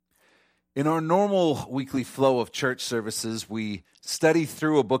In our normal weekly flow of church services, we study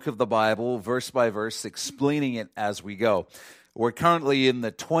through a book of the Bible, verse by verse, explaining it as we go. We're currently in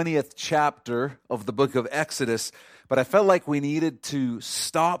the 20th chapter of the book of Exodus, but I felt like we needed to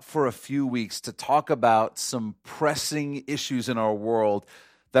stop for a few weeks to talk about some pressing issues in our world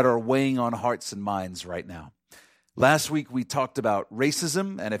that are weighing on hearts and minds right now. Last week, we talked about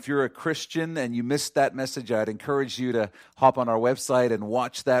racism, and if you're a Christian and you missed that message, I'd encourage you to hop on our website and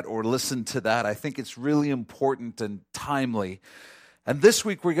watch that or listen to that. I think it's really important and timely. And this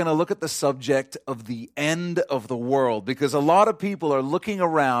week, we're going to look at the subject of the end of the world, because a lot of people are looking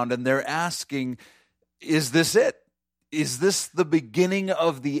around and they're asking, is this it? Is this the beginning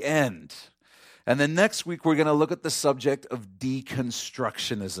of the end? And then next week, we're going to look at the subject of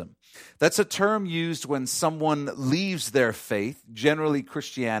deconstructionism. That's a term used when someone leaves their faith, generally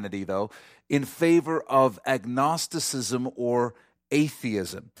Christianity though, in favor of agnosticism or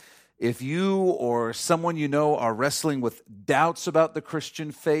atheism. If you or someone you know are wrestling with doubts about the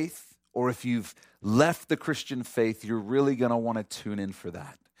Christian faith, or if you've left the Christian faith, you're really going to want to tune in for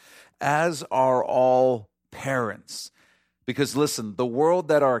that. As are all parents. Because listen, the world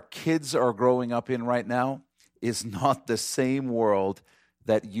that our kids are growing up in right now is not the same world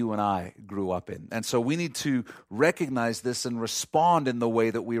that you and I grew up in. And so we need to recognize this and respond in the way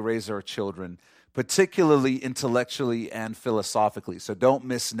that we raise our children, particularly intellectually and philosophically. So don't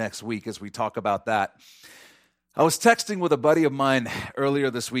miss next week as we talk about that. I was texting with a buddy of mine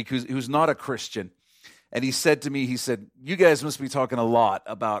earlier this week who's not a Christian. And he said to me, you guys must be talking a lot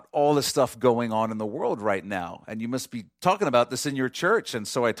about all the stuff going on in the world right now. And you must be talking about this in your church. And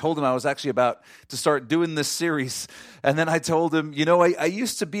so I told him I was actually about to start doing this series. And then I told him, I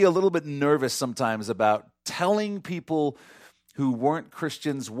used to be a little bit nervous sometimes about telling people who weren't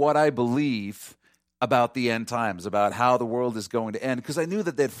Christians what I believe about the end times, about how the world is going to end, because I knew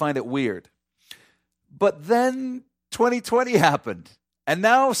that they'd find it weird. But then 2020 happened. And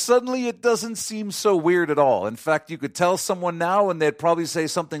now suddenly it doesn't seem so weird at all. In fact, you could tell someone now and they'd probably say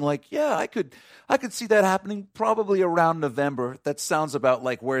something like, yeah, I could see that happening probably around November. That sounds about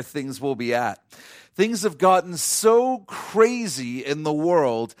like where things will be at. Things have gotten so crazy in the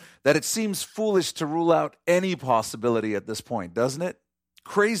world that it seems foolish to rule out any possibility at this point, doesn't it?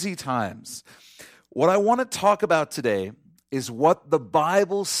 Crazy times. What I want to talk about today is what the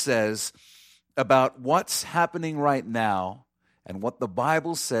Bible says about what's happening right now and what the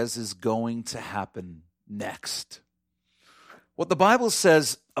Bible says is going to happen next. What the Bible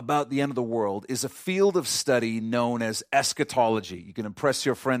says about the end of the world is a field of study known as eschatology. You can impress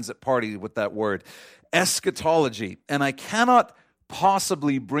your friends at party with that word, eschatology. And I cannot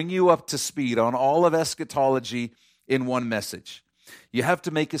possibly bring you up to speed on all of eschatology in one message. You have to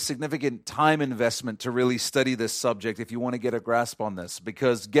make a significant time investment to really study this subject if you want to get a grasp on this.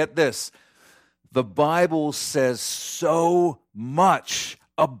 Because get this, the Bible says so much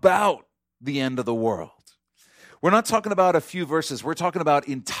about the end of the world. We're not talking about a few verses. We're talking about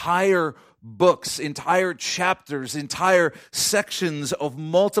entire books, entire chapters, entire sections of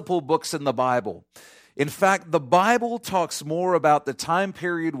multiple books in the Bible. In fact, the Bible talks more about the time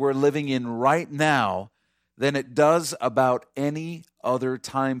period we're living in right now than it does about any other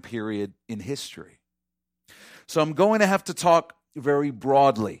time period in history. So I'm going to have to talk very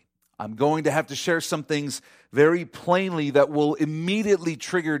broadly. I'm going to have to share some things very plainly that will immediately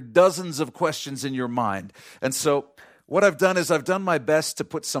trigger dozens of questions in your mind. And so what I've done is I've done my best to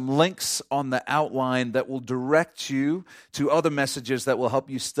put some links on the outline that will direct you to other messages that will help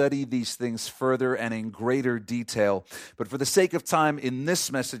you study these things further and in greater detail. But for the sake of time in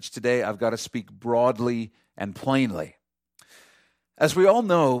this message today, I've got to speak broadly and plainly. As we all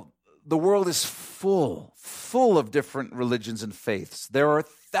know, the world is full of different religions and faiths. There are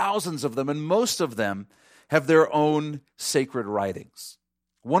thousands of them, and most of them have their own sacred writings.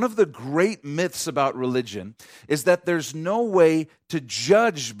 One of the great myths about religion is that there's no way to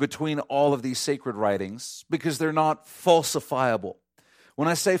judge between all of these sacred writings because they're not falsifiable. When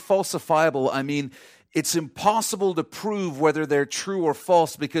I say falsifiable, I mean it's impossible to prove whether they're true or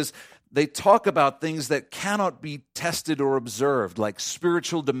false because they talk about things that cannot be tested or observed, like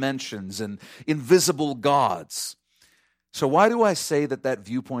spiritual dimensions and invisible gods. So why do I say that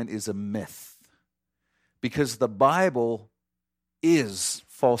viewpoint is a myth? Because the Bible is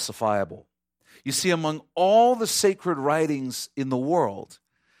falsifiable. You see, among all the sacred writings in the world,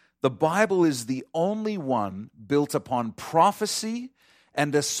 the Bible is the only one built upon prophecy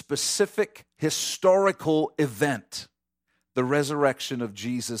and a specific historical event, the resurrection of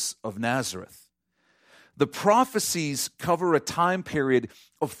Jesus of Nazareth. The prophecies cover a time period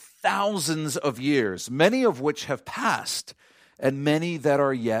of thousands of years, many of which have passed and many that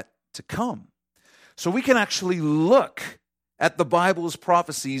are yet to come. So we can actually look at the Bible's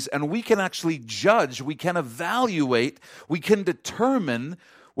prophecies and we can actually judge, we can evaluate, we can determine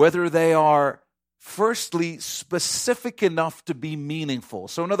whether they are, firstly, specific enough to be meaningful.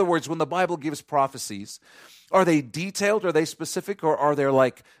 So in other words, when the Bible gives prophecies, are they detailed, are they specific, or are they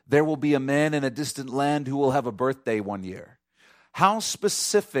like, there will be a man in a distant land who will have a birthday one year? How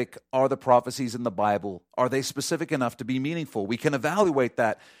specific are the prophecies in the Bible? Are they specific enough to be meaningful? We can evaluate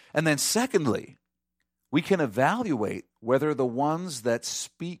that. And then secondly, we can evaluate whether the ones that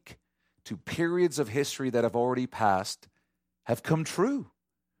speak to periods of history that have already passed have come true.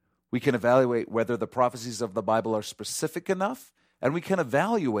 We can evaluate whether the prophecies of the Bible are specific enough, and we can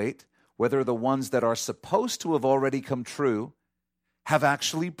evaluate whether the ones that are supposed to have already come true have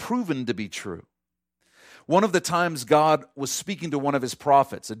actually proven to be true. One of the times God was speaking to one of his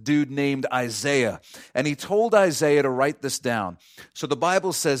prophets, a dude named Isaiah, and he told Isaiah to write this down. So the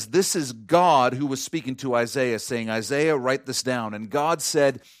Bible says this is God who was speaking to Isaiah, saying, Isaiah, write this down. And God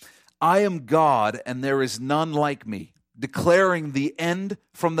said, I am God, and there is none like me, declaring the end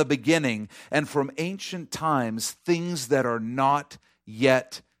from the beginning, and from ancient times things that are not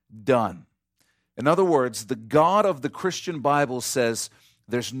yet done. In other words, the God of the Christian Bible says,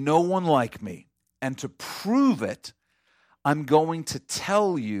 there's no one like me. And to prove it, I'm going to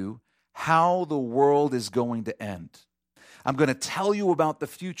tell you how the world is going to end. I'm going to tell you about the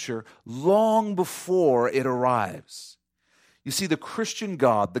future long before it arrives. You see, the Christian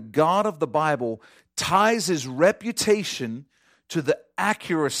God, the God of the Bible, ties his reputation to the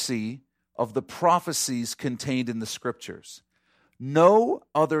accuracy of the prophecies contained in the Scriptures. No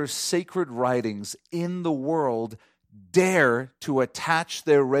other sacred writings in the world dare to attach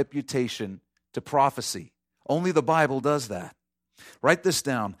their reputation to prophecy. Only the Bible does that. Write this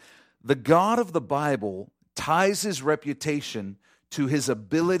down. The God of the Bible ties his reputation to his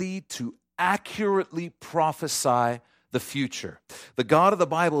ability to accurately prophesy the future. The God of the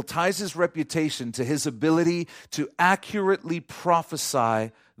Bible ties his reputation to his ability to accurately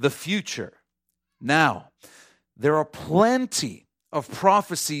prophesy the future. Now, there are plenty of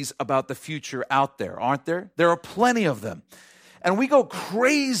prophecies about the future out there, aren't there? There are plenty of them. And we go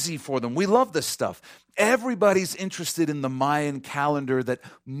crazy for them. We love this stuff. Everybody's interested in the Mayan calendar that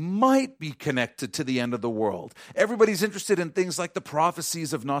might be connected to the end of the world. Everybody's interested in things like the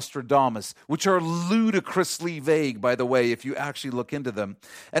prophecies of Nostradamus, which are ludicrously vague, by the way, if you actually look into them.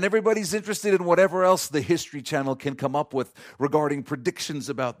 And everybody's interested in whatever else the History Channel can come up with regarding predictions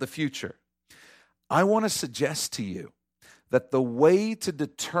about the future. I want to suggest to you that the way to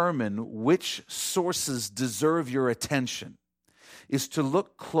determine which sources deserve your attention is to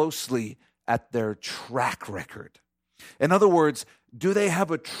look closely at their track record. In other words, do they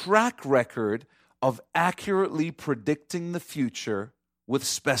have a track record of accurately predicting the future with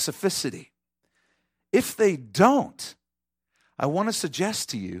specificity? If they don't, I want to suggest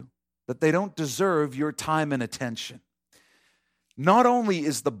to you that they don't deserve your time and attention. Not only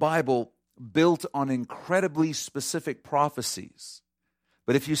is the Bible built on incredibly specific prophecies,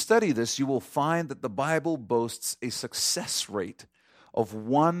 but if you study this, you will find that the Bible boasts a success rate of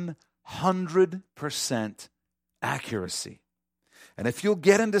 100% accuracy. And if you'll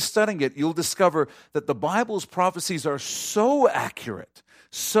get into studying it, you'll discover that the Bible's prophecies are so accurate,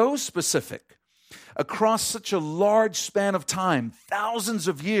 so specific, across such a large span of time, thousands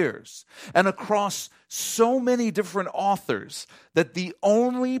of years, and across so many different authors, that the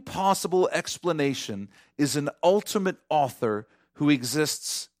only possible explanation is an ultimate author who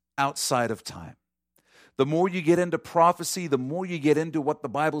exists outside of time. The more you get into prophecy, the more you get into what the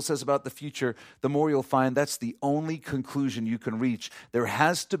Bible says about the future, the more you'll find that's the only conclusion you can reach. There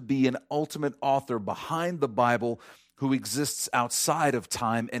has to be an ultimate author behind the Bible who exists outside of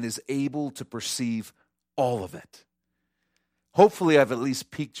time and is able to perceive all of it. Hopefully, I've at least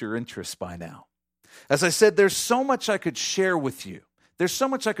piqued your interest by now. As I said, there's so much I could share with you. There's so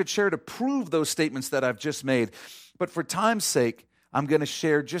much I could share to prove those statements that I've just made. But for time's sake, I'm going to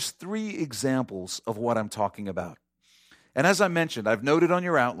share just 3 examples of what I'm talking about. And as I mentioned, I've noted on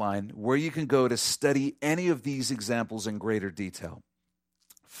your outline where you can go to study any of these examples in greater detail.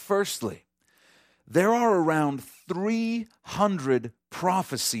 Firstly, there are around 300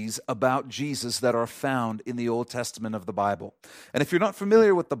 prophecies about Jesus that are found in the Old Testament of the Bible. And if you're not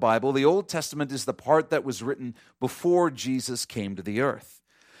familiar with the Bible, the Old Testament is the part that was written before Jesus came to the earth.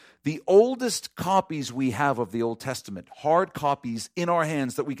 The oldest copies we have of the Old Testament, hard copies in our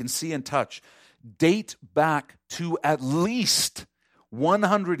hands that we can see and touch, date back to at least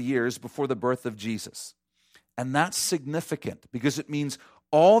 100 years before the birth of Jesus. And that's significant because it means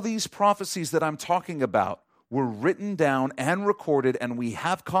all these prophecies that I'm talking about were written down and recorded, and we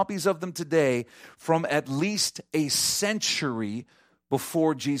have copies of them today from at least a century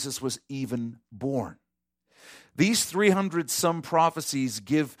before Jesus was even born. These 300-some prophecies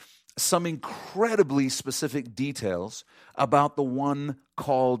give some incredibly specific details about the one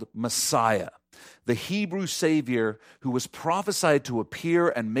called Messiah, the Hebrew Savior who was prophesied to appear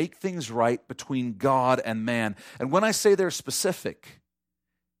and make things right between God and man. And when I say they're specific,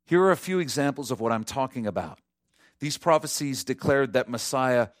 here are a few examples of what I'm talking about. These prophecies declared that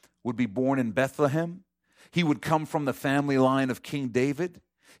Messiah would be born in Bethlehem. He would come from the family line of King David.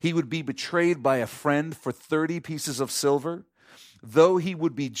 He would be betrayed by a friend for 30 pieces of silver. Though he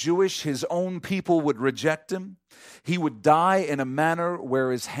would be Jewish, his own people would reject him. He would die in a manner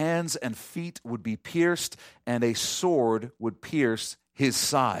where his hands and feet would be pierced, and a sword would pierce his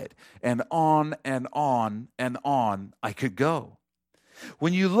side. And on and on and on I could go.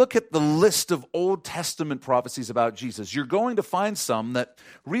 When you look at the list of Old Testament prophecies about Jesus, you're going to find some that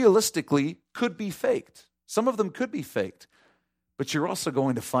realistically could be faked. Some of them could be faked. But you're also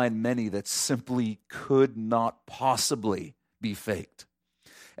going to find many that simply could not possibly be faked.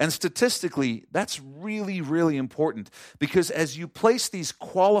 And statistically, that's really, really important, because as you place these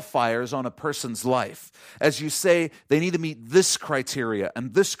qualifiers on a person's life, as you say they need to meet this criteria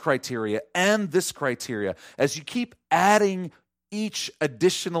and this criteria and this criteria, as you keep adding each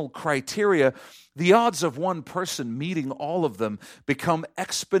additional criteria, the odds of one person meeting all of them become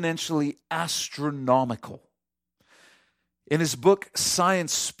exponentially astronomical. In his book,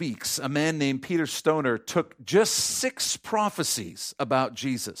 Science Speaks, a man named Peter Stoner took just 6 prophecies about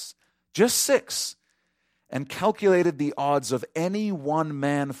Jesus, just 6, and calculated the odds of any one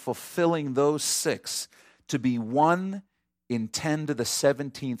man fulfilling those 6 to be 1 in 10 to the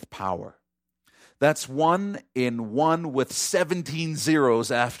 17th power. That's 1 in 1 with 17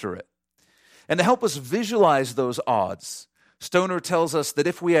 zeros after it. And to help us visualize those odds, Stoner tells us that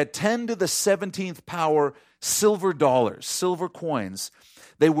if we had 10 to the 17th power silver dollars, silver coins,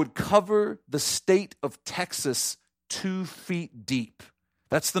 they would cover the state of Texas 2 feet deep.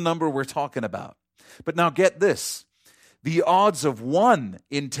 That's the number we're talking about. But now get this. The odds of 1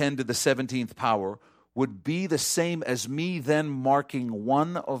 in 10 to the 17th power would be the same as me then marking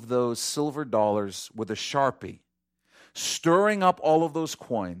one of those silver dollars with a Sharpie, stirring up all of those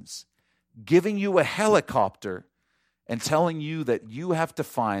coins, giving you a helicopter, and telling you that you have to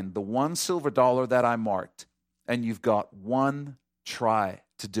find the one silver dollar that I marked, and you've got one try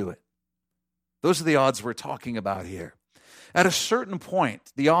to do it. Those are the odds we're talking about here. At a certain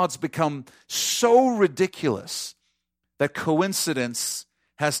point, the odds become so ridiculous that coincidence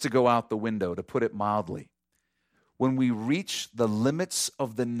has to go out the window, to put it mildly. When we reach the limits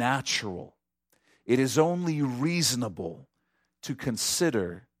of the natural, it is only reasonable to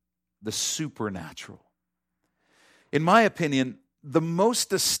consider the supernatural. In my opinion, the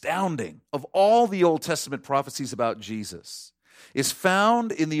most astounding of all the Old Testament prophecies about Jesus is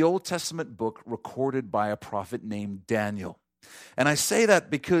found in the Old Testament book recorded by a prophet named Daniel. And I say that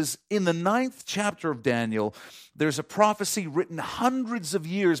because in the 9th chapter of Daniel, there's a prophecy written hundreds of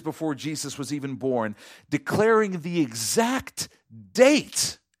years before Jesus was even born, declaring the exact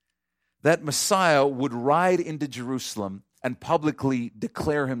date that Messiah would ride into Jerusalem and publicly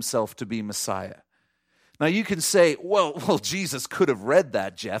declare himself to be Messiah. Now you can say, well, Jesus could have read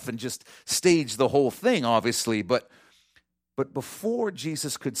that, Jeff, and just staged the whole thing, obviously. But before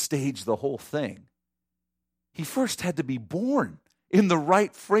Jesus could stage the whole thing, he first had to be born in the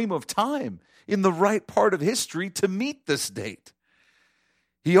right frame of time, in the right part of history to meet this date.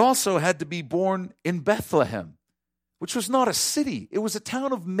 He also had to be born in Bethlehem, which was not a city. It was a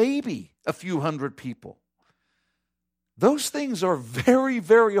town of maybe a few hundred people. Those things are very,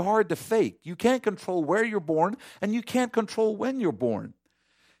 very hard to fake. You can't control where you're born, and you can't control when you're born.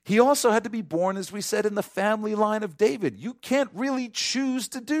 He also had to be born, as we said, in the family line of David. You can't really choose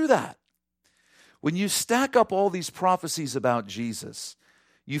to do that. When you stack up all these prophecies about Jesus,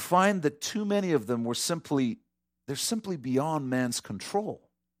 you find that too many of them they're simply beyond man's control.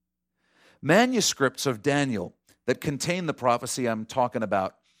 Manuscripts of Daniel that contain the prophecy I'm talking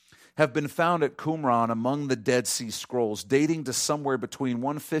about have been found at Qumran among the Dead Sea Scrolls, dating to somewhere between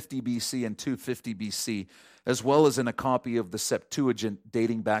 150 BC and 250 BC, as well as in a copy of the Septuagint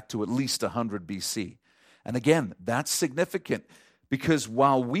dating back to at least 100 BC. And again, that's significant because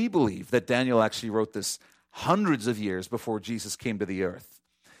while we believe that Daniel actually wrote this hundreds of years before Jesus came to the earth,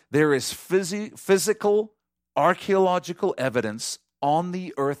 there is physical, archaeological evidence on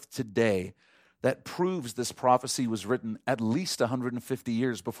the earth today that proves this prophecy was written at least 150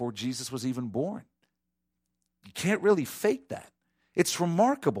 years before Jesus was even born. You can't really fake that. It's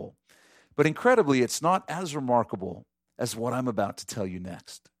remarkable. But incredibly, it's not as remarkable as what I'm about to tell you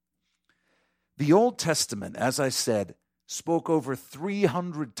next. The Old Testament, as I said, spoke over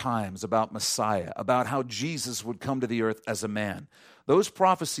 300 times about Messiah, about how Jesus would come to the earth as a man. Those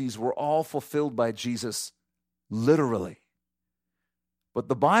prophecies were all fulfilled by Jesus literally. But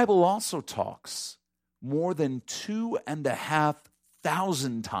the Bible also talks more than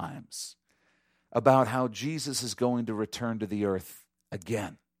 2,500 times about how Jesus is going to return to the earth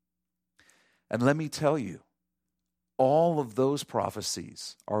again. And let me tell you, all of those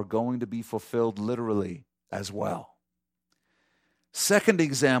prophecies are going to be fulfilled literally as well. Second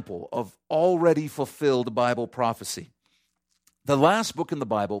example of already fulfilled Bible prophecy. The last book in the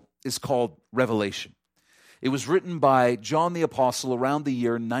Bible is called Revelation. It was written by John the Apostle around the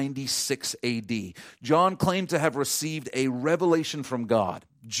year 96 AD. John claimed to have received a revelation from God,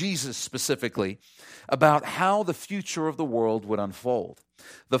 Jesus specifically, about how the future of the world would unfold.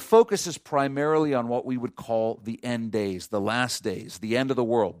 The focus is primarily on what we would call the end days, the last days, the end of the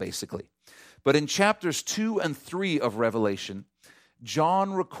world, basically. But in chapters 2 and 3 of Revelation,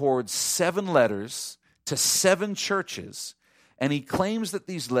 John records 7 letters to 7 churches, and he claims that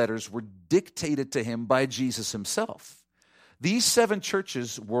these letters were dictated to him by Jesus himself. These 7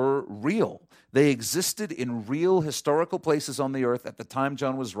 churches were real. They existed in real historical places on the earth at the time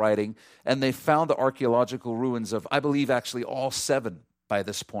John was writing, and they found the archaeological ruins of, I believe, actually all 7 by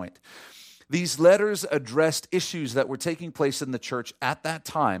this point. These letters addressed issues that were taking place in the church at that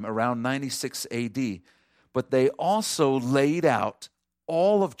time, around 96 AD, but they also laid out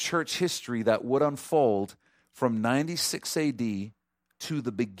all of church history that would unfold from 96 AD to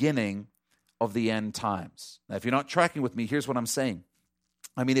the beginning of the end times. Now, if you're not tracking with me, here's what I'm saying.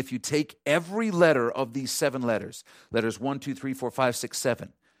 I mean, if you take every letter of these 7 letters, letters 1, 2, 3, 4, 5, 6,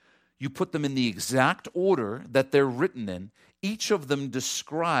 7, you put them in the exact order that they're written in, each of them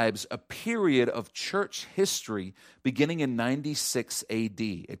describes a period of church history beginning in 96 AD.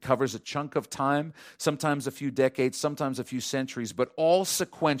 It covers a chunk of time, sometimes a few decades, sometimes a few centuries, but all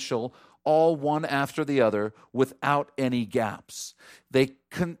sequential, all one after the other, without any gaps.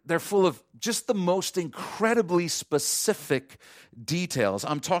 They're full of just the most incredibly specific details.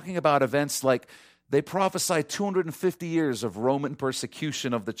 I'm talking about events like they prophesy 250 years of Roman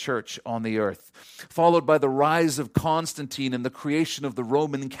persecution of the church on the earth, followed by the rise of Constantine and the creation of the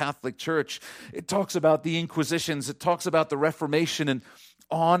Roman Catholic Church. It talks about the Inquisitions. It talks about the Reformation, and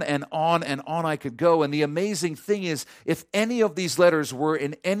on and on and on I could go. And the amazing thing is, if any of these letters were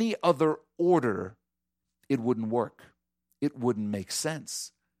in any other order, it wouldn't work. It wouldn't make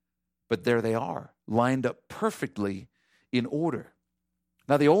sense. But there they are, lined up perfectly in order.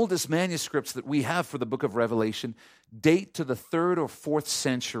 Now, the oldest manuscripts that we have for the book of Revelation date to the 3rd or 4th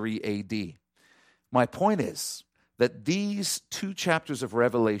century AD. My point is that these 2 chapters of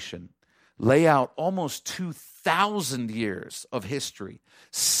Revelation lay out almost 2,000 years of history,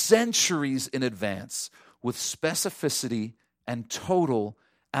 centuries in advance, with specificity and total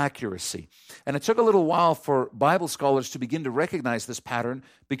accuracy. And it took a little while for Bible scholars to begin to recognize this pattern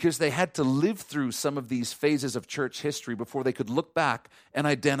because they had to live through some of these phases of church history before they could look back and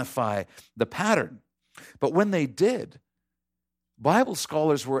identify the pattern. But when they did, Bible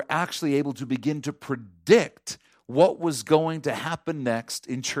scholars were actually able to begin to predict what was going to happen next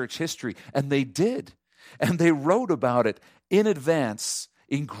in church history. And they did. And they wrote about it in advance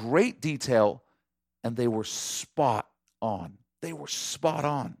in great detail, and they were spot on. They were spot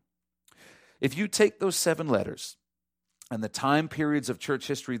on. If you take those 7 letters and the time periods of church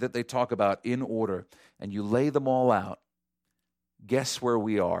history that they talk about in order, and you lay them all out, guess where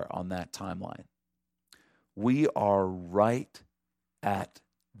we are on that timeline? We are right at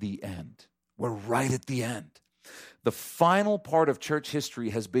the end. We're right at the end. The final part of church history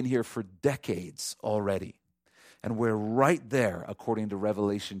has been here for decades already, and we're right there according to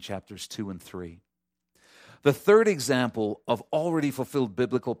Revelation chapters 2 and 3. The third example of already fulfilled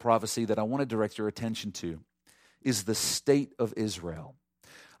biblical prophecy that I want to direct your attention to is the state of Israel.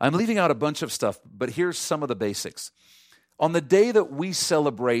 I'm leaving out a bunch of stuff, but here's some of the basics. On the day that we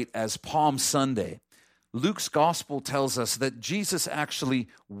celebrate as Palm Sunday, Luke's gospel tells us that Jesus actually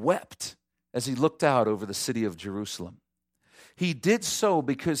wept as he looked out over the city of Jerusalem. He did so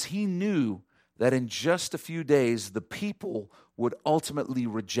because he knew that in just a few days, the people would ultimately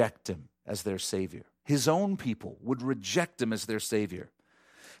reject him as their Savior. His own people would reject him as their Savior.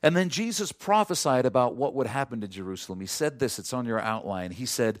 And then Jesus prophesied about what would happen to Jerusalem. He said this, it's on your outline. He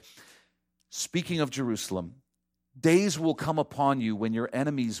said, speaking of Jerusalem, days will come upon you when your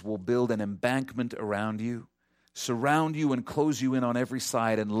enemies will build an embankment around you, surround you and close you in on every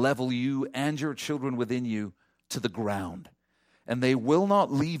side, and level you and your children within you to the ground. And they will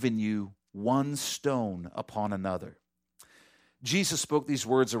not leave in you one stone upon another. Jesus spoke these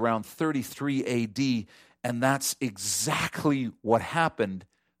words around 33 AD, and that's exactly what happened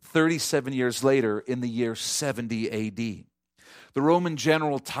 37 years later in the year 70 AD. The Roman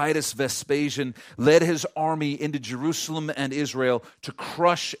general Titus Vespasian led his army into Jerusalem and Israel to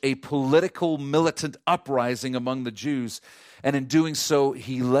crush a political militant uprising among the Jews. And in doing so,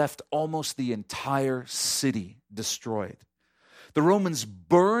 he left almost the entire city destroyed. The Romans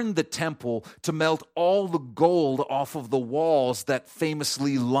burned the temple to melt all the gold off of the walls that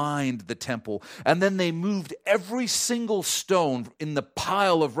famously lined the temple. And then they moved every single stone in the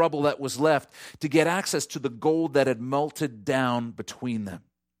pile of rubble that was left to get access to the gold that had melted down between them.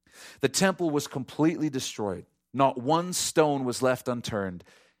 The temple was completely destroyed. Not one stone was left unturned,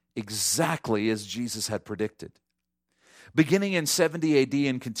 exactly as Jesus had predicted. Beginning in 70 AD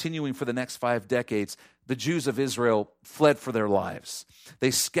and continuing for the next 5 decades, the Jews of Israel fled for their lives.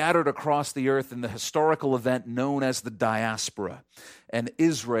 They scattered across the earth in the historical event known as the diaspora, and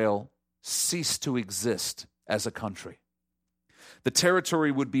Israel ceased to exist as a country. The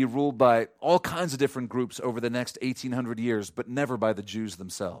territory would be ruled by all kinds of different groups over the next 1,800 years, but never by the Jews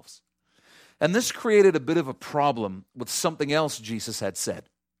themselves. And this created a bit of a problem with something else Jesus had said.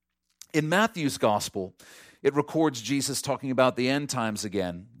 In Matthew's gospel, it records Jesus talking about the end times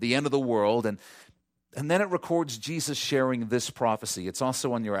again, the end of the world, and then it records Jesus sharing this prophecy. It's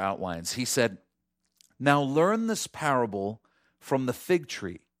also on your outlines. He said, "Now learn this parable from the fig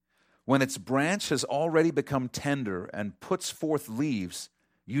tree. When its branch has already become tender and puts forth leaves,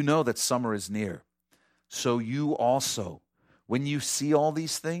 you know that summer is near. So you also, when you see all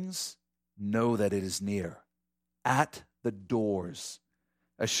these things, know that it is near, at the doors.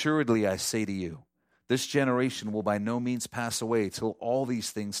 Assuredly, I say to you, this generation will by no means pass away till all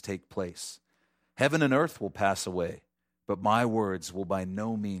these things take place. Heaven and earth will pass away, but my words will by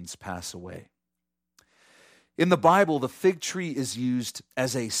no means pass away." In the Bible, the fig tree is used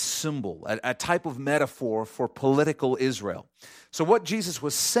as a symbol, a type of metaphor for political Israel. So what Jesus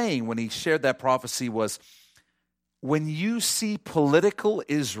was saying when he shared that prophecy was, when you see political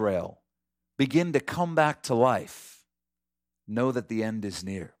Israel begin to come back to life, know that the end is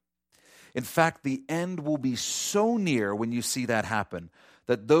near. In fact, the end will be so near when you see that happen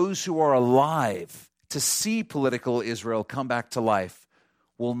that those who are alive to see political Israel come back to life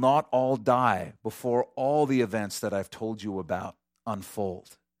will not all die before all the events that I've told you about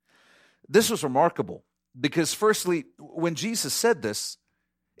unfold. This was remarkable because, firstly, when Jesus said this,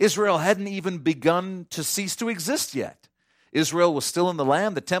 Israel hadn't even begun to cease to exist yet. Israel was still in the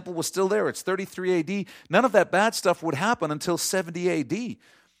land. The temple was still there. It's 33 AD. None of that bad stuff would happen until 70 AD.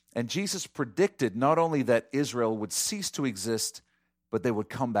 And Jesus predicted not only that Israel would cease to exist, but they would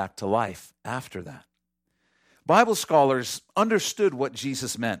come back to life after that. Bible scholars understood what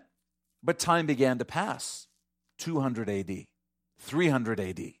Jesus meant, but time began to pass. 200 AD, 300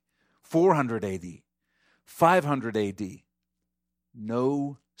 AD, 400 AD, 500 AD.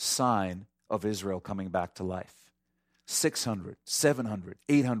 No sign of Israel coming back to life. 600, 700,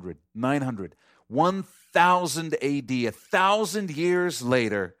 800, 900, 1000 AD, 1,000 years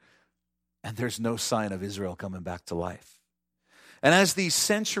later, and there's no sign of Israel coming back to life. And as these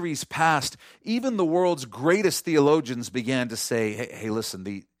centuries passed, even the world's greatest theologians began to say, hey, listen,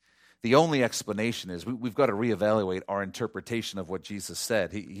 the only explanation is we've got to reevaluate our interpretation of what Jesus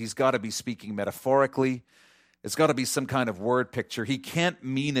said. He's got to be speaking metaphorically. It's got to be some kind of word picture. He can't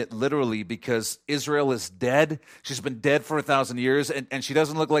mean it literally because Israel is dead. She's been dead for 1,000 years, and she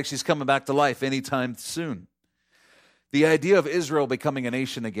doesn't look like she's coming back to life anytime soon. The idea of Israel becoming a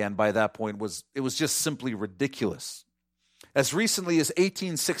nation again by that point was just simply ridiculous. As recently as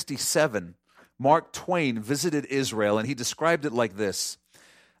 1867, Mark Twain visited Israel, and he described it like this: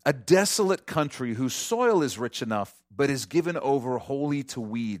 a desolate country whose soil is rich enough, but is given over wholly to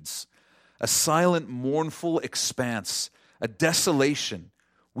weeds. A silent, mournful expanse, a desolation.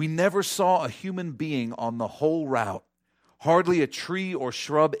 We never saw a human being on the whole route. Hardly a tree or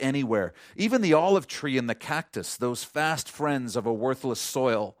shrub anywhere. Even the olive tree and the cactus, those fast friends of a worthless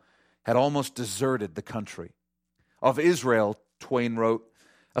soil, had almost deserted the country. Of Israel, Twain wrote,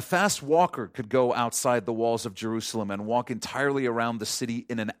 a fast walker could go outside the walls of Jerusalem and walk entirely around the city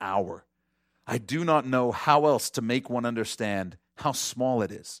in an hour. I do not know how else to make one understand how small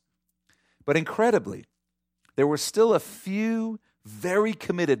it is. But incredibly, there were still a few very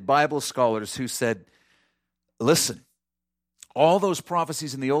committed Bible scholars who said, listen, all those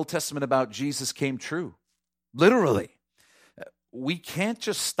prophecies in the Old Testament about Jesus came true. Literally. We can't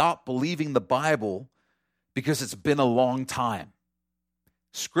just stop believing the Bible because it's been a long time.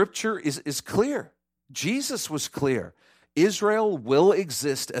 Scripture is clear. Jesus was clear. Israel will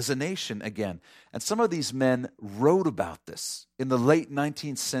exist as a nation again. And some of these men wrote about this in the late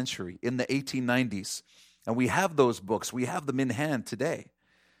 19th century, in the 1890s. And we have those books. We have them in hand today.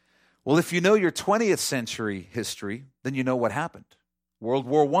 Well, if you know your 20th century history, then you know what happened. World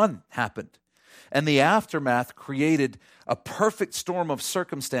War I happened. And the aftermath created a perfect storm of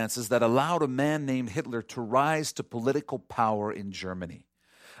circumstances that allowed a man named Hitler to rise to political power in Germany.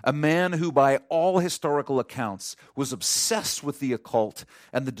 A man who, by all historical accounts, was obsessed with the occult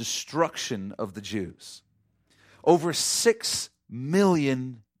and the destruction of the Jews. Over 6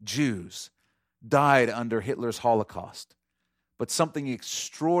 million Jews died under Hitler's Holocaust, but something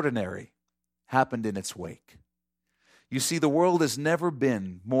extraordinary happened in its wake. You see, the world has never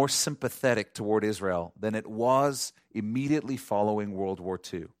been more sympathetic toward Israel than it was immediately following World War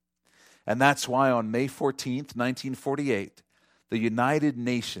II. And that's why on May 14th, 1948, the United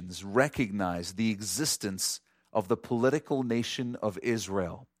Nations recognized the existence of the political nation of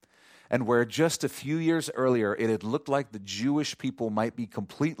Israel. And where just a few years earlier it had looked like the Jewish people might be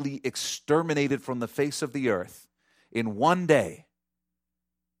completely exterminated from the face of the earth, in one day,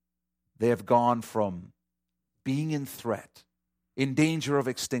 they have gone from being in threat, in danger of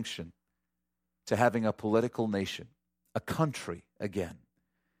extinction, to having a political nation, a country again.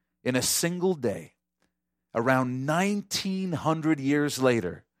 In a single day, around 1900 years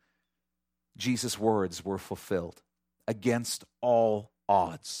later, Jesus' words were fulfilled against all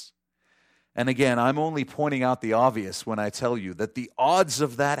odds. And again, I'm only pointing out the obvious when I tell you that the odds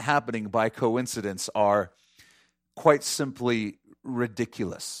of that happening by coincidence are quite simply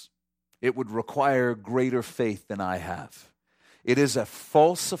ridiculous. It would require greater faith than I have. It is a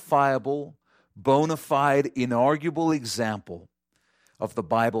falsifiable, bona fide, inarguable example of the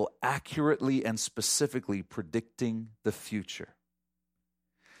Bible accurately and specifically predicting the future.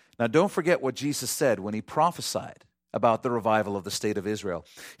 Now, don't forget what Jesus said when he prophesied about the revival of the state of Israel.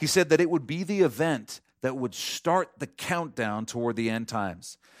 He said that it would be the event that would start the countdown toward the end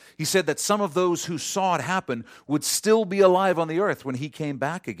times. He said that some of those who saw it happen would still be alive on the earth when he came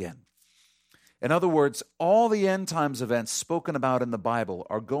back again. In other words, all the end times events spoken about in the Bible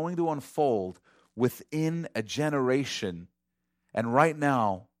are going to unfold within a generation. And right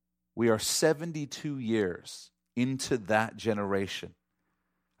now, we are 72 years into that generation.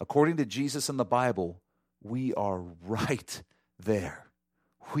 According to Jesus in the Bible, we are right there.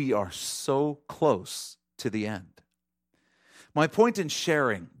 We are so close to the end. My point in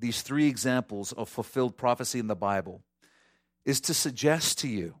sharing these 3 examples of fulfilled prophecy in the Bible is to suggest to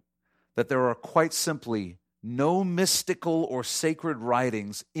you that there are quite simply no mystical or sacred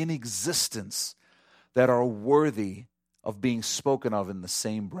writings in existence that are worthy of being spoken of in the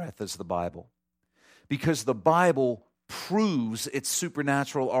same breath as the Bible. Because the Bible proves its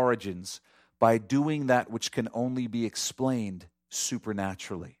supernatural origins by doing that which can only be explained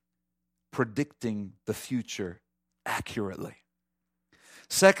supernaturally, predicting the future accurately.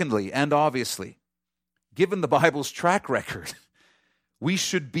 Secondly, and obviously, given the Bible's track record, we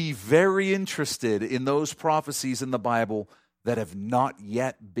should be very interested in those prophecies in the Bible that have not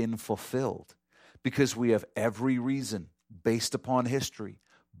yet been fulfilled, because we have every reason, based upon history,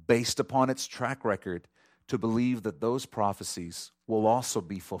 based upon its track record, to believe that those prophecies will also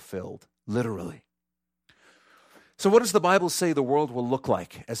be fulfilled, literally. So what does the Bible say the world will look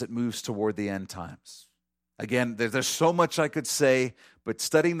like as it moves toward the end times? Again, there's so much I could say, but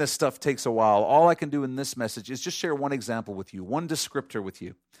studying this stuff takes a while. All I can do in this message is just share one example with you, one descriptor with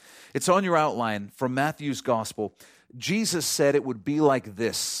you. It's on your outline from Matthew's Gospel. Jesus said it would be like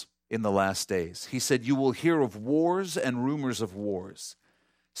this in the last days. He said, "You will hear of wars and rumors of wars.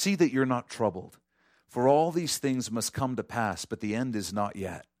 See that you're not troubled. For all these things must come to pass, but the end is not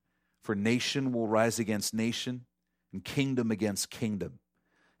yet. For nation will rise against nation, and kingdom against kingdom.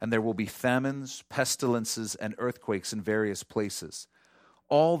 And there will be famines, pestilences, and earthquakes in various places.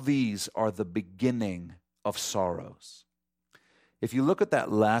 All these are the beginning of sorrows." If you look at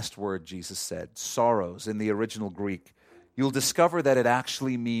that last word Jesus said, sorrows, in the original Greek, you'll discover that it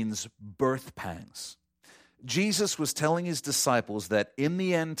actually means birth pangs. Jesus was telling his disciples that in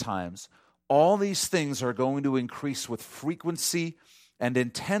the end times, all these things are going to increase with frequency and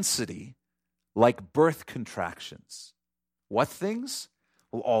intensity like birth contractions. What things?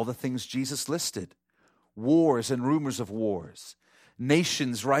 Well, all the things Jesus listed. Wars and rumors of wars.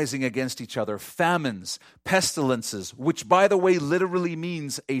 Nations rising against each other. Famines, pestilences, which, by the way, literally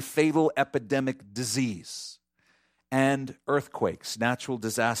means a fatal epidemic disease. And earthquakes, natural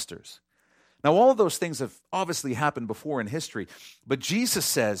disasters. Now, all of those things have obviously happened before in history, but Jesus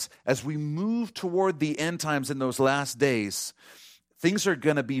says, as we move toward the end times in those last days, things are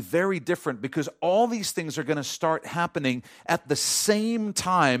going to be very different because all these things are going to start happening at the same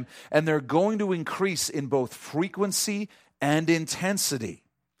time, and they're going to increase in both frequency and intensity,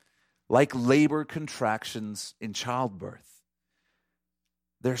 like labor contractions in childbirth.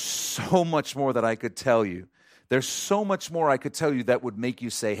 There's so much more that I could tell you. There's so much more I could tell you that would make you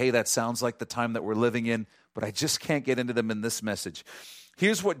say, hey, that sounds like the time that we're living in, but I just can't get into them in this message.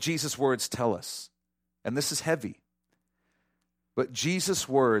 Here's what Jesus' words tell us, and this is heavy. But Jesus'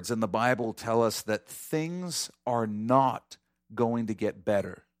 words in the Bible tell us that things are not going to get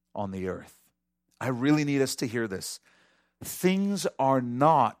better on the earth. I really need us to hear this. Things are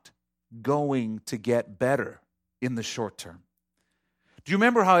not going to get better in the short term. Do you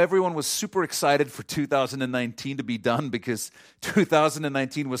remember how everyone was super excited for 2019 to be done because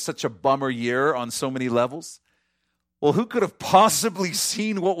 2019 was such a bummer year on so many levels? Well, who could have possibly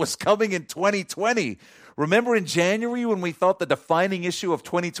seen what was coming in 2020? Remember in January when we thought the defining issue of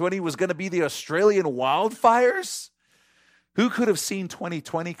 2020 was going to be the Australian wildfires? Who could have seen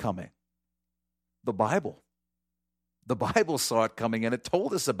 2020 coming? The Bible. The Bible saw it coming and it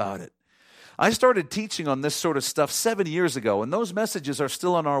told us about it. I started teaching on this sort of stuff 7 years ago, and those messages are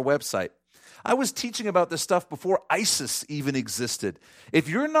still on our website. I was teaching about this stuff before ISIS even existed. If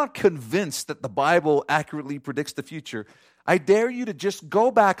you're not convinced that the Bible accurately predicts the future, I dare you to just go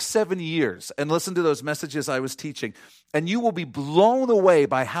back 7 years and listen to those messages I was teaching, and you will be blown away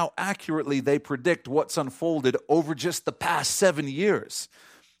by how accurately they predict what's unfolded over just the past 7 years.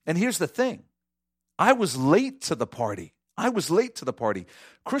 And here's the thing. I was late to the party.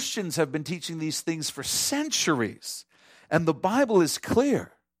 Christians have been teaching these things for centuries, and the Bible is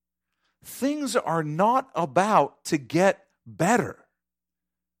clear. Things are not about to get better.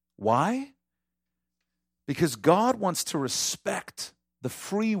 Why? Because God wants to respect the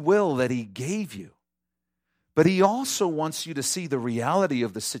free will that He gave you, but He also wants you to see the reality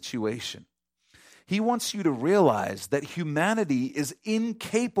of the situation. He wants you to realize that humanity is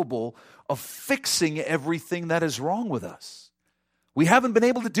incapable of fixing everything that is wrong with us. We haven't been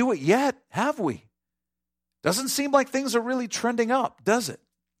able to do it yet, have we? Doesn't seem like things are really trending up, does it?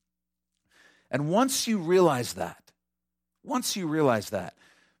 And once you realize that,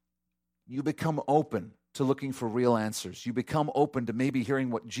 you become open to looking for real answers. You become open to maybe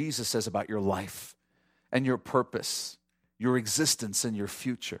hearing what Jesus says about your life and your purpose, your existence and your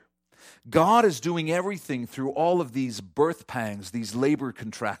future. God is doing everything through all of these birth pangs, these labor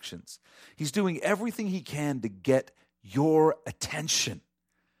contractions. He's doing everything He can to get your attention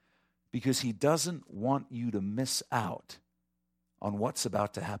because He doesn't want you to miss out on what's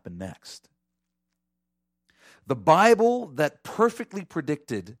about to happen next. The Bible that perfectly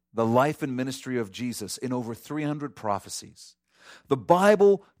predicted the life and ministry of Jesus in over 300 prophecies. The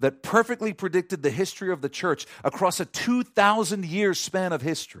Bible that perfectly predicted the history of the church across a 2,000-year span of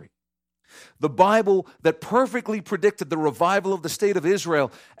history. The Bible that perfectly predicted the revival of the state of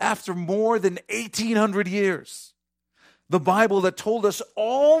Israel after more than 1,800 years. The Bible that told us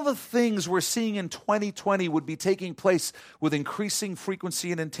all the things we're seeing in 2020 would be taking place with increasing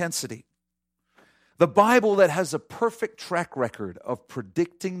frequency and intensity. The Bible that has a perfect track record of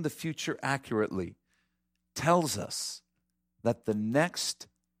predicting the future accurately tells us that the next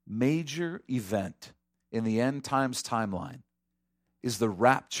major event in the end times timeline is the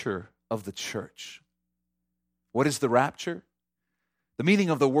rapture of the church. What is the rapture? The meaning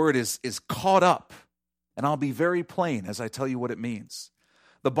of the word is caught up, and I'll be very plain as I tell you what it means.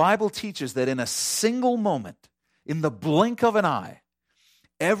 The Bible teaches that in a single moment, in the blink of an eye,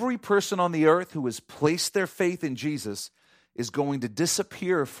 every person on the earth who has placed their faith in Jesus is going to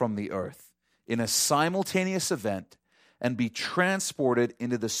disappear from the earth in a simultaneous event and be transported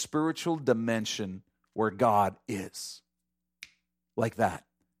into the spiritual dimension where God is. Like that.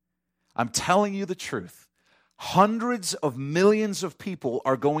 I'm telling you the truth. Hundreds of millions of people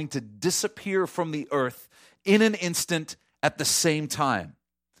are going to disappear from the earth in an instant at the same time.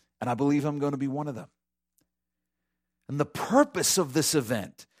 And I believe I'm going to be one of them. And the purpose of this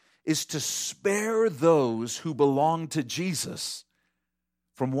event is to spare those who belong to Jesus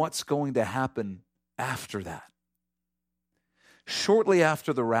from what's going to happen after that. Shortly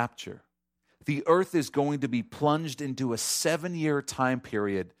after the rapture, the earth is going to be plunged into a 7-year time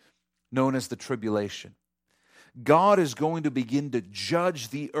period known as the tribulation. God is going to begin to judge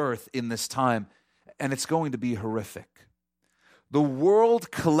the earth in this time, and it's going to be horrific. The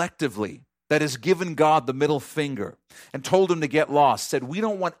world collectively that has given God the middle finger and told Him to get lost said, we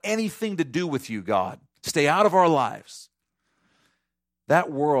don't want anything to do with you, God. Stay out of our lives.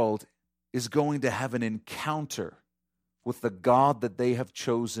 That world is going to have an encounter with the God that they have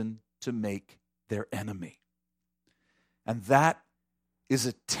chosen to make their enemy. And that is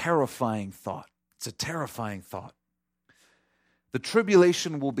a terrifying thought. It's a terrifying thought. The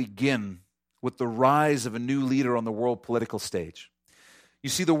tribulation will begin with the rise of a new leader on the world political stage. You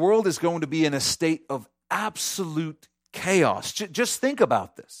see, the world is going to be in a state of absolute chaos. Just think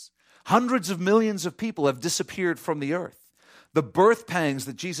about this. Hundreds of millions of people have disappeared from the earth. The birth pangs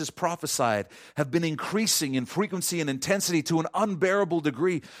that Jesus prophesied have been increasing in frequency and intensity to an unbearable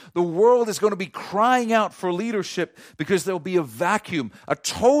degree. The world is going to be crying out for leadership because there'll be a vacuum, a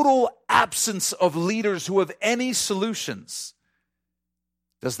total absence of leaders who have any solutions.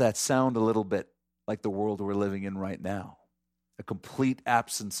 Does that sound a little bit like the world we're living in right now? A complete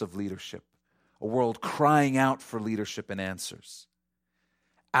absence of leadership, a world crying out for leadership and answers.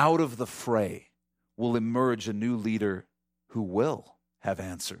 Out of the fray will emerge a new leader who will have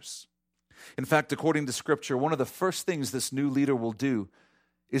answers. In fact, according to Scripture, one of the first things this new leader will do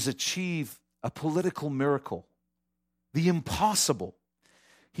is achieve a political miracle, the impossible.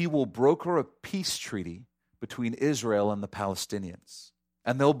 He will broker a peace treaty between Israel and the Palestinians,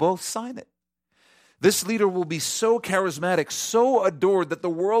 and they'll both sign it. This leader will be so charismatic, so adored, that the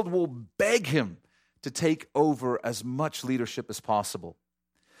world will beg him to take over as much leadership as possible.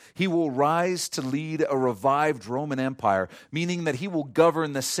 He will rise to lead a revived Roman Empire, meaning that he will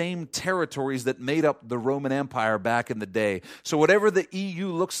govern the same territories that made up the Roman Empire back in the day. So whatever the EU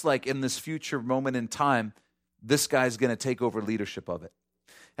looks like in this future moment in time, this guy's going to take over leadership of it.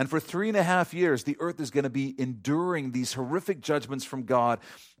 And for 3.5 years, the earth is going to be enduring these horrific judgments from God,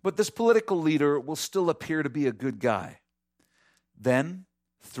 but this political leader will still appear to be a good guy. Then,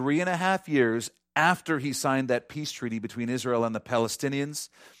 3.5 years after he signed that peace treaty between Israel and the Palestinians,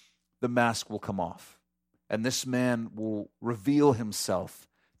 the mask will come off. And this man will reveal himself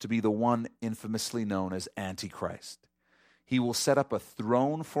to be the one infamously known as Antichrist. He will set up a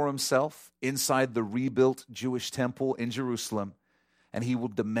throne for himself inside the rebuilt Jewish temple in Jerusalem, and he will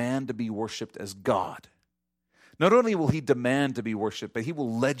demand to be worshipped as God. Not only will he demand to be worshipped, but he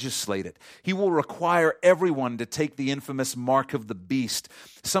will legislate it. He will require everyone to take the infamous mark of the beast,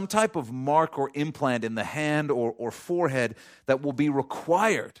 some type of mark or implant in the hand or forehead that will be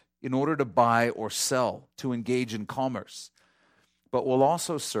required in order to buy or sell, to engage in commerce, but will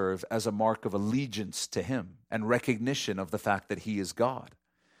also serve as a mark of allegiance to him and recognition of the fact that he is God.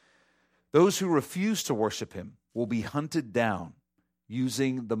 Those who refuse to worship him will be hunted down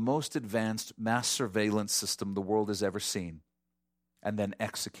using the most advanced mass surveillance system the world has ever seen, and then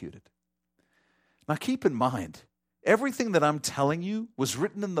executed. Now keep in mind, everything that I'm telling you was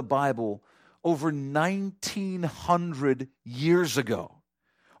written in the Bible over 1,900 years ago.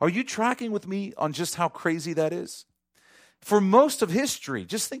 Are you tracking with me on just how crazy that is? For most of history,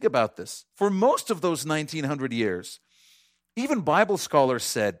 just think about this, for most of those 1,900 years, even Bible scholars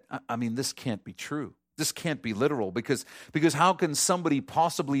said, this can't be true. This can't be literal because how can somebody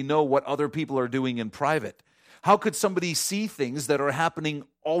possibly know what other people are doing in private? How could somebody see things that are happening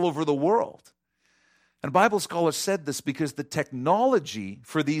all over the world? And Bible scholars said this because the technology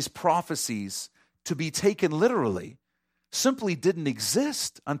for these prophecies to be taken literally simply didn't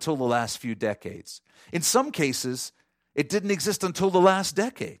exist until the last few decades. In some cases, it didn't exist until the last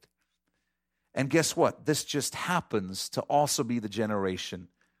decade. And guess what? This just happens to also be the generation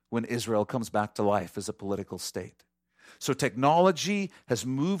when Israel comes back to life as a political state. So technology has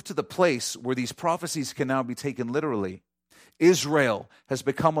moved to the place where these prophecies can now be taken literally. Israel has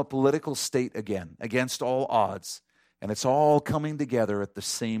become a political state again, against all odds, and it's all coming together at the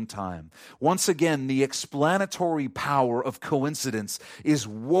same time. Once again, the explanatory power of coincidence is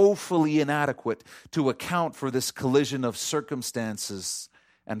woefully inadequate to account for this collision of circumstances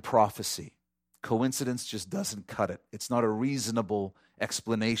and prophecy. Coincidence just doesn't cut it. It's not a reasonable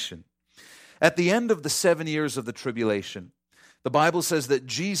explanation. At the end of the 7 years of the tribulation, the Bible says that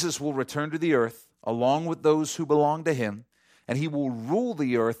Jesus will return to the earth along with those who belong to him, and he will rule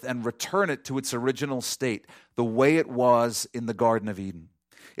the earth and return it to its original state, the way it was in the Garden of Eden.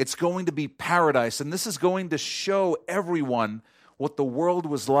 It's going to be paradise, and this is going to show everyone what the world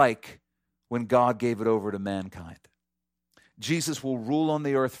was like when God gave it over to mankind. Jesus will rule on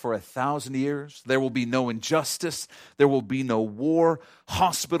the earth for 1,000 years. There will be no injustice. There will be no war.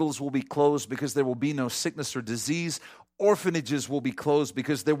 Hospitals will be closed because there will be no sickness or disease. Orphanages will be closed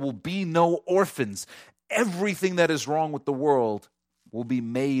because there will be no orphans. Everything that is wrong with the world will be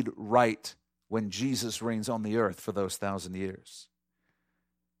made right when Jesus reigns on the earth for those 1,000 years.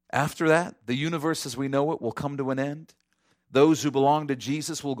 After that, the universe as we know it will come to an end. Those who belong to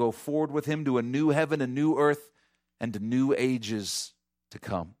Jesus will go forward with him to a new heaven, a new earth, and to new ages to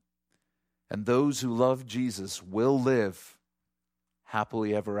come. And those who love Jesus will live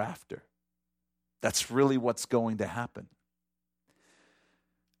happily ever after. That's really what's going to happen.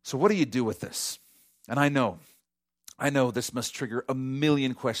 So what do you do with this? And I know this must trigger a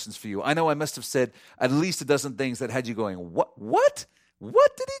million questions for you. I know I must have said at least a dozen things that had you going, what?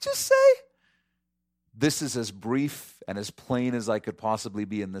 What did he just say? This is as brief and as plain as I could possibly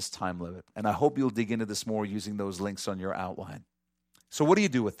be in this time limit. And I hope you'll dig into this more using those links on your outline. So what do you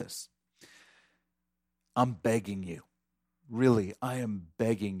do with this? I'm begging you, really, I am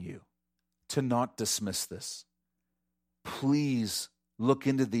begging you to not dismiss this. Please look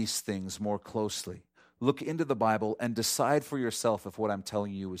into these things more closely. Look into the Bible and decide for yourself if what I'm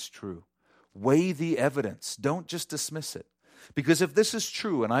telling you is true. Weigh the evidence. Don't just dismiss it. Because if this is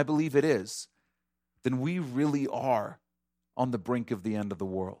true, and I believe it is, then we really are on the brink of the end of the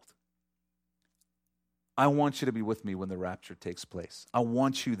world. I want you to be with me when the rapture takes place. I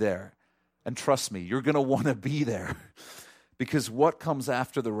want you there. And trust me, you're going to want to be there. Because what comes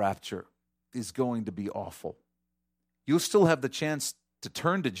after the rapture is going to be awful. You'll still have the chance to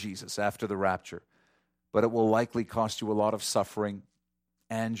turn to Jesus after the rapture, but it will likely cost you a lot of suffering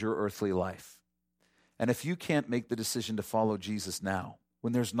and your earthly life. And if you can't make the decision to follow Jesus now,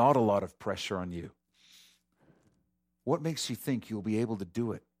 when there's not a lot of pressure on you, what makes you think you'll be able to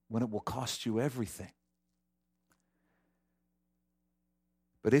do it when it will cost you everything?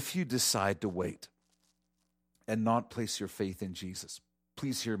 But if you decide to wait and not place your faith in Jesus,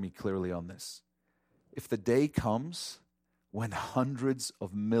 please hear me clearly on this. If the day comes when hundreds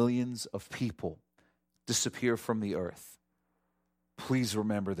of millions of people disappear from the earth, please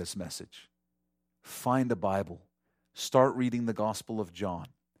remember this message. Find a Bible. Start reading the Gospel of John.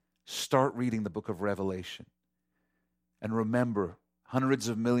 Start reading the book of Revelation. And remember, hundreds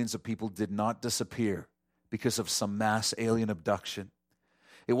of millions of people did not disappear because of some mass alien abduction.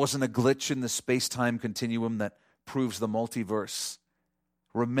 It wasn't a glitch in the space-time continuum that proves the multiverse.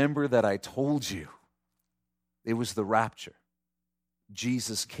 Remember that I told you it was the rapture.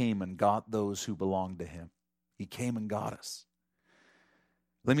 Jesus came and got those who belonged to him. He came and got us.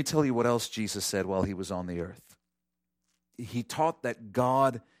 Let me tell you what else Jesus said while he was on the earth. He taught that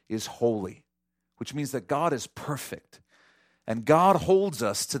God is holy, which means that God is perfect. And God holds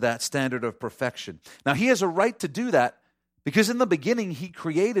us to that standard of perfection. Now, he has a right to do that because in the beginning, he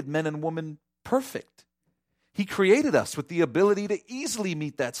created men and women perfect. He created us with the ability to easily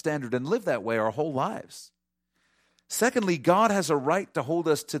meet that standard and live that way our whole lives. Secondly, God has a right to hold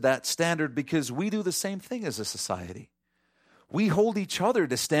us to that standard because we do the same thing as a society. We hold each other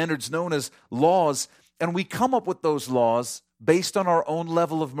to standards known as laws, and we come up with those laws based on our own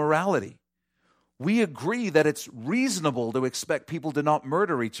level of morality. We agree that it's reasonable to expect people to not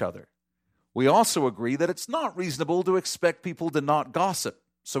murder each other. We also agree that it's not reasonable to expect people to not gossip,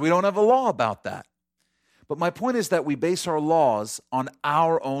 so we don't have a law about that. But my point is that we base our laws on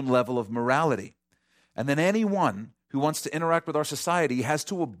our own level of morality. And then anyone who wants to interact with our society has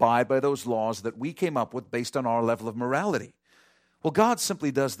to abide by those laws that we came up with based on our level of morality. Well, God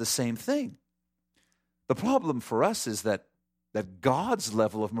simply does the same thing. The problem for us is that God's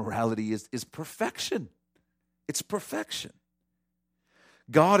level of morality is perfection. It's perfection.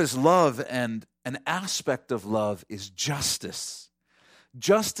 God is love, and an aspect of love is justice.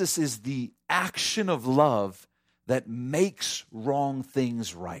 Justice is the action of love that makes wrong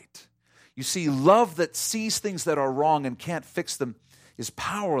things right. You see, love that sees things that are wrong and can't fix them is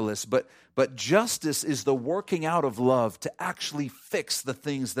powerless, but justice is the working out of love to actually fix the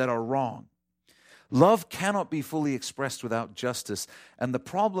things that are wrong. Love cannot be fully expressed without justice, and the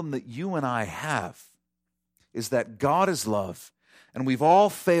problem that you and I have is that God is love, and we've all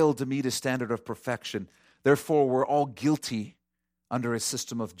failed to meet a standard of perfection. Therefore, we're all guilty under a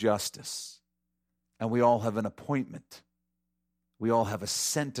system of justice, and we all have an appointment. We all have a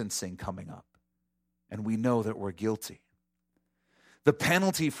sentencing coming up, and we know that we're guilty. The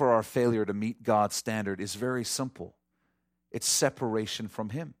penalty for our failure to meet God's standard is very simple. It's separation from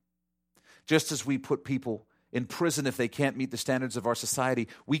him. Just as we put people in prison if they can't meet the standards of our society,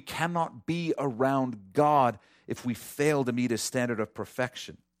 we cannot be around God if we fail to meet his standard of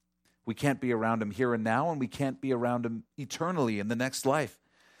perfection. We can't be around him here and now, and we can't be around him eternally in the next life.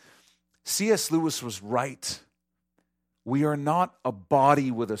 C.S. Lewis was right. We are not a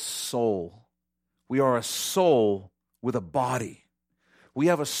body with a soul. We are a soul with a body. We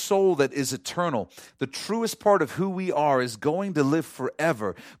have a soul that is eternal. The truest part of who we are is going to live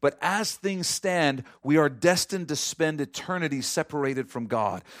forever. But as things stand, we are destined to spend eternity separated from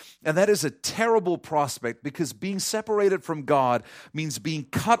God. And that is a terrible prospect because being separated from God means being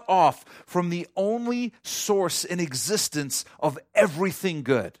cut off from the only source in existence of everything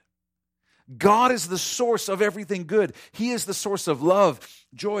good. God is the source of everything good. He is the source of love,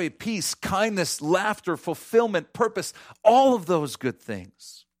 joy, peace, kindness, laughter, fulfillment, purpose, all of those good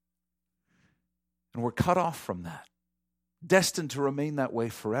things. And we're cut off from that, destined to remain that way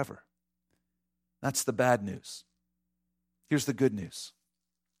forever. That's the bad news. Here's the good news.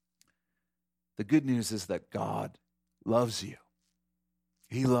 The good news is that God loves you.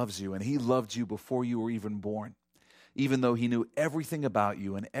 He loves you, and He loved you before you were even born, even though He knew everything about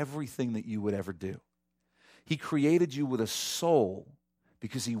you and everything that you would ever do. He created you with a soul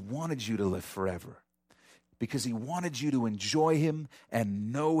because He wanted you to live forever, because He wanted you to enjoy Him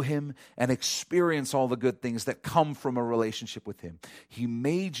and know Him and experience all the good things that come from a relationship with Him. He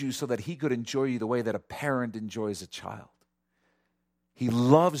made you so that He could enjoy you the way that a parent enjoys a child. He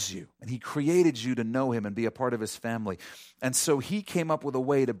loves you, and He created you to know Him and be a part of His family. And so He came up with a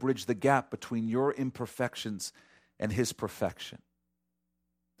way to bridge the gap between your imperfections and His perfection.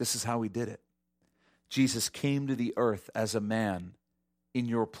 This is how He did it. Jesus came to the earth as a man in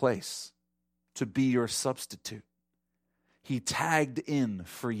your place to be your substitute. He tagged in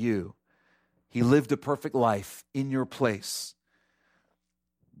for you. He lived a perfect life in your place.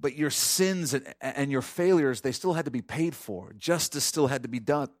 But your sins and your failures, they still had to be paid for. Justice still had to be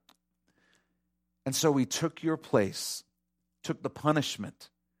done. And so He took your place, took the punishment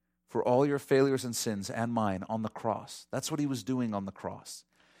for all your failures and sins and mine on the cross. That's what He was doing on the cross.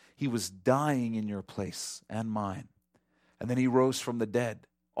 He was dying in your place and mine. And then He rose from the dead,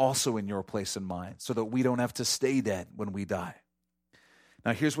 also in your place and mine, so that we don't have to stay dead when we die.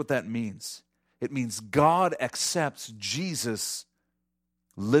 Now, here's what that means. It means God accepts Jesus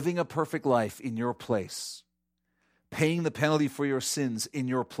living a perfect life in your place, paying the penalty for your sins in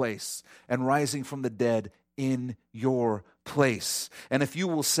your place, and rising from the dead in your place. And if you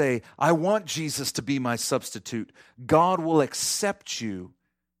will say, I want Jesus to be my substitute, God will accept you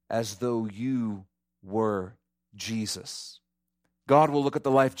as though you were Jesus. God will look at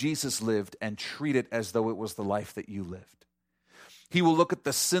the life Jesus lived and treat it as though it was the life that you lived. He will look at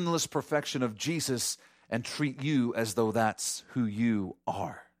the sinless perfection of Jesus and treat you as though that's who you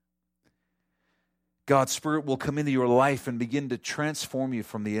are. God's Spirit will come into your life and begin to transform you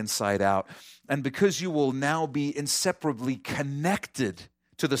from the inside out. And because you will now be inseparably connected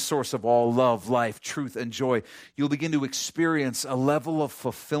to the source of all love, life, truth, and joy, you'll begin to experience a level of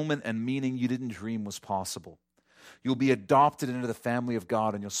fulfillment and meaning you didn't dream was possible. You'll be adopted into the family of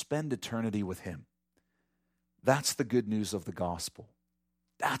God, and you'll spend eternity with Him. That's the good news of the gospel.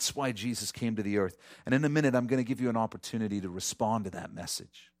 That's why Jesus came to the earth. And in a minute, I'm going to give you an opportunity to respond to that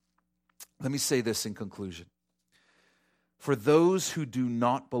message. Let me say this in conclusion. For those who do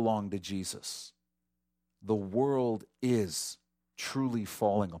not belong to Jesus, the world is truly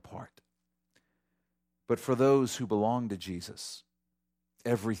falling apart. But for those who belong to Jesus,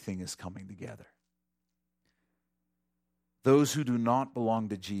 everything is coming together. Those who do not belong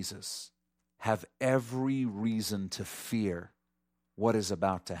to Jesus have every reason to fear what is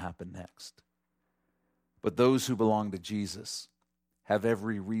about to happen next. But those who belong to Jesus have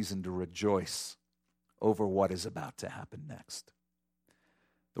every reason to rejoice over what is about to happen next.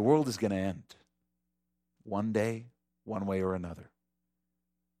 The world is going to end one day, one way or another.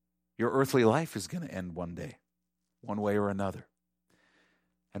 Your earthly life is going to end one day, one way or another.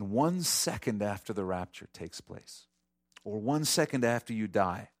 And 1 second after the rapture takes place, or 1 second after you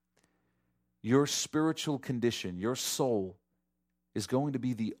die, your spiritual condition, your soul, is going to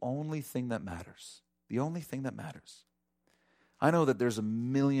be the only thing that matters. The only thing that matters. I know that there's a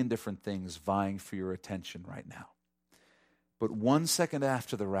million different things vying for your attention right now. But 1 second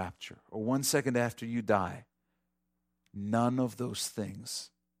after the rapture, or 1 second after you die, none of those things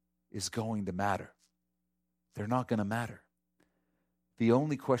is going to matter. They're not going to matter. The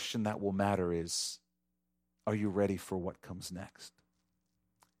only question that will matter is, are you ready for what comes next?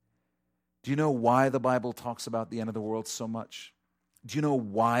 Do you know why the Bible talks about the end of the world so much? Do you know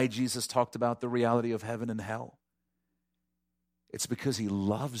why Jesus talked about the reality of heaven and hell? It's because He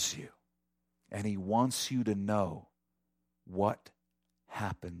loves you and He wants you to know what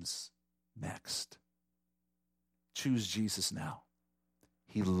happens next. Choose Jesus now.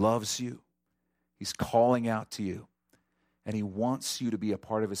 He loves you. He's calling out to you. And He wants you to be a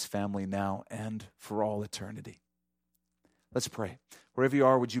part of His family now and for all eternity. Let's pray. Wherever you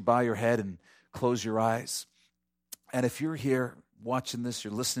are, would you bow your head and close your eyes? And if you're here watching this,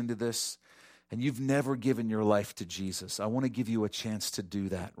 you're listening to this, and you've never given your life to Jesus, I want to give you a chance to do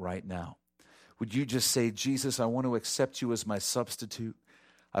that right now. Would you just say, Jesus, I want to accept you as my substitute.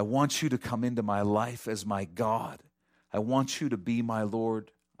 I want you to come into my life as my God. I want you to be my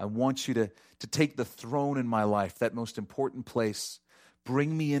Lord. I want you to take the throne in my life, that most important place.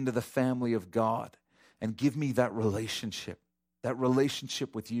 Bring me into the family of God and give me that relationship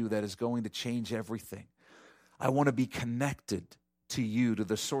with you that is going to change everything. I want to be connected to you, to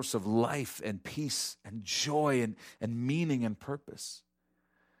the source of life and peace and joy and meaning and purpose.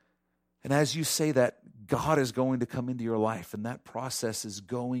 And as you say that, God is going to come into your life, and that process is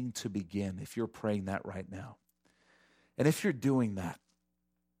going to begin if you're praying that right now. And if you're doing that,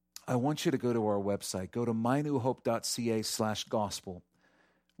 I want you to go to our website. Go to mynewhope.ca/gospel.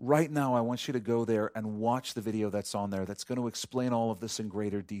 Right now, I want you to go there and watch the video that's on there that's going to explain all of this in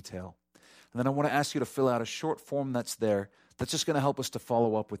greater detail. And then I want to ask you to fill out a short form that's there that's just going to help us to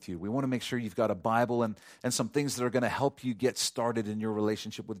follow up with you. We want to make sure you've got a Bible and some things that are going to help you get started in your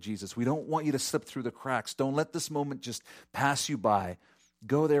relationship with Jesus. We don't want you to slip through the cracks. Don't let this moment just pass you by.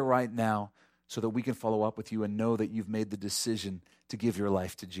 Go there right now so that we can follow up with you and know that you've made the decision to give your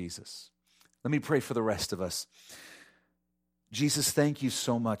life to Jesus. Let me pray for the rest of us. Jesus, thank you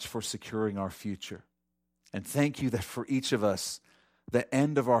so much for securing our future. And thank you that for each of us, the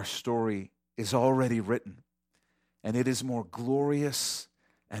end of our story is already written. And it is more glorious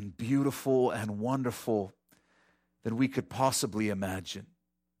and beautiful and wonderful than we could possibly imagine,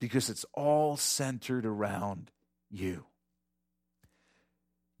 because it's all centered around you.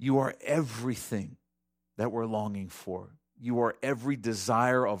 You are everything that we're longing for. You are every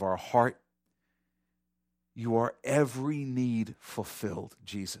desire of our heart. You are every need fulfilled,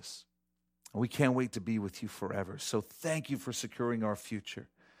 Jesus. And we can't wait to be with you forever. So thank you for securing our future.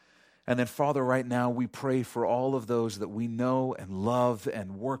 And then, Father, right now we pray for all of those that we know and love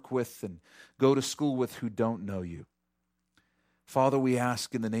and work with and go to school with who don't know you. Father, we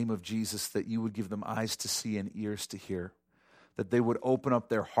ask in the name of Jesus that you would give them eyes to see and ears to hear, that they would open up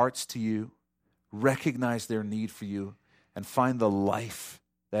their hearts to you, recognize their need for you, and find the life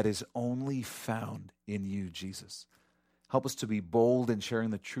that is only found in you, Jesus. Help us to be bold in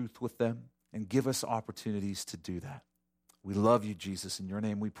sharing the truth with them and give us opportunities to do that. We love you, Jesus. In your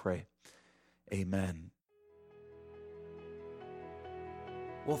name we pray. Amen.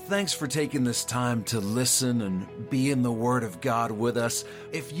 Well, thanks for taking this time to listen and be in the Word of God with us.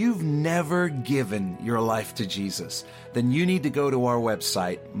 If you've never given your life to Jesus, then you need to go to our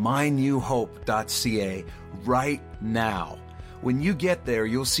website, mynewhope.ca, right now. When you get there,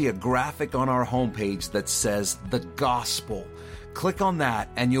 you'll see a graphic on our homepage that says The Gospel. Click on that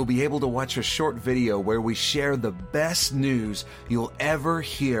and you'll be able to watch a short video where we share the best news you'll ever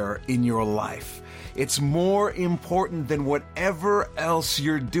hear in your life. It's more important than whatever else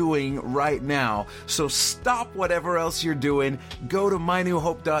you're doing right now. So stop whatever else you're doing, go to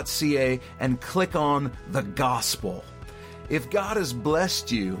mynewhope.ca and click on The Gospel. If God has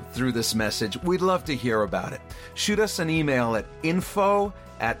blessed you through this message, we'd love to hear about it. Shoot us an email at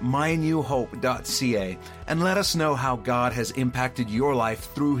info@mynewhope.ca and let us know how God has impacted your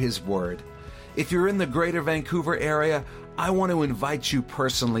life through His Word. If you're in the greater Vancouver area, I want to invite you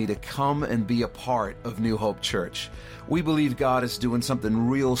personally to come and be a part of New Hope Church. We believe God is doing something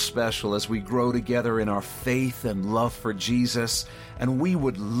real special as we grow together in our faith and love for Jesus, and we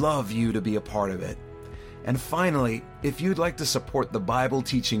would love you to be a part of it. And finally, if you'd like to support the Bible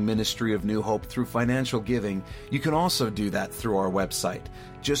teaching ministry of New Hope through financial giving, you can also do that through our website.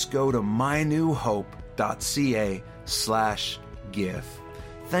 Just go to mynewhope.ca/give.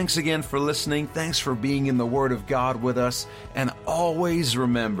 Thanks again for listening. Thanks for being in the Word of God with us. And always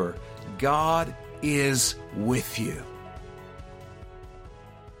remember, God is with you.